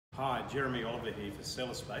Hi, Jeremy Oliver here for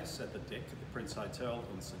CellarSpace at the deck at the Prince Hotel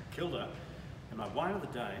in St Kilda. And my wine of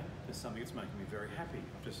the day is something that's making me very happy.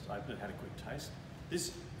 I've just opened it, had a quick taste.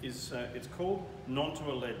 This is, it's called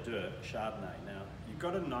Nantua Deux Chardonnay. Now, you've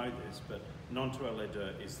got to know this, but Nantua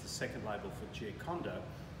Deux is the second label for Giaconda,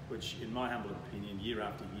 which in my humble opinion, year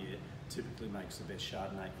after year, typically makes the best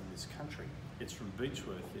Chardonnay in this country. It's from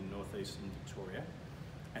Beechworth in northeastern Victoria.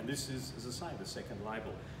 And this is, as I say, the second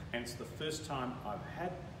label. And it's the first time I've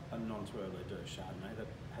had a Nantua Deux Chardonnay that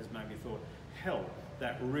has made me thought, hell,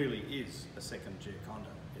 that really is a second Giaconda.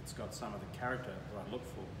 It's got some of the character that I look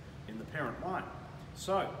for in the parent wine.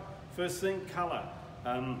 So, first thing, colour.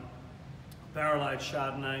 Barrel-aged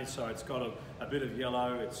Chardonnay, so it's got a bit of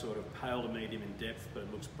yellow, it's sort of pale to medium in depth, but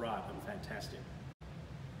it looks bright and fantastic.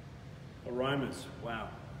 Aromas, wow.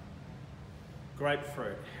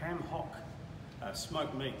 Grapefruit, ham hock,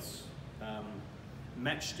 smoked meats,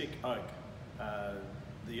 matchstick oak.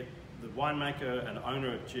 The winemaker and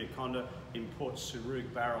owner of Giaconda imports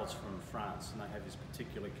Syrah barrels from France, and they have this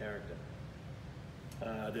particular character.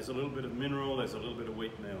 There's a little bit of mineral, there's a little bit of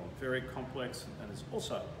wheat meal, very complex, and there's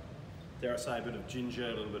also, dare I say, a bit of ginger,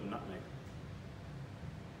 a little bit of nutmeg.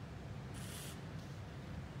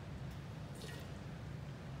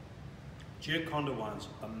 Giaconda wines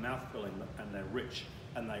are mouth-filling and they're rich,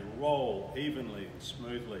 and they roll evenly and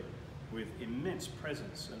smoothly with immense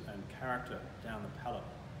presence and character down the palate.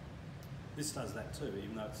 This does that too,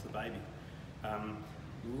 even though it's the baby.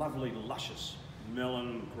 Lovely, luscious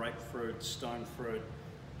melon, grapefruit, stone fruit,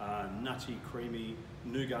 nutty, creamy,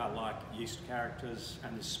 nougat-like yeast characters,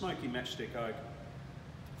 and this smoky matchstick oak,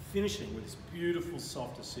 finishing with this beautiful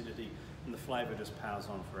soft acidity, and the flavour just powers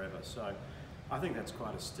on forever. So I think that's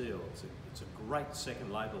quite a steal. It's a great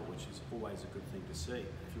second label, which is always a good thing to see.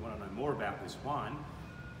 If you want to know more about this wine,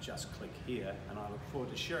 just click here, and I look forward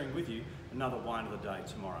to sharing with you another wine of the day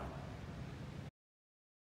tomorrow.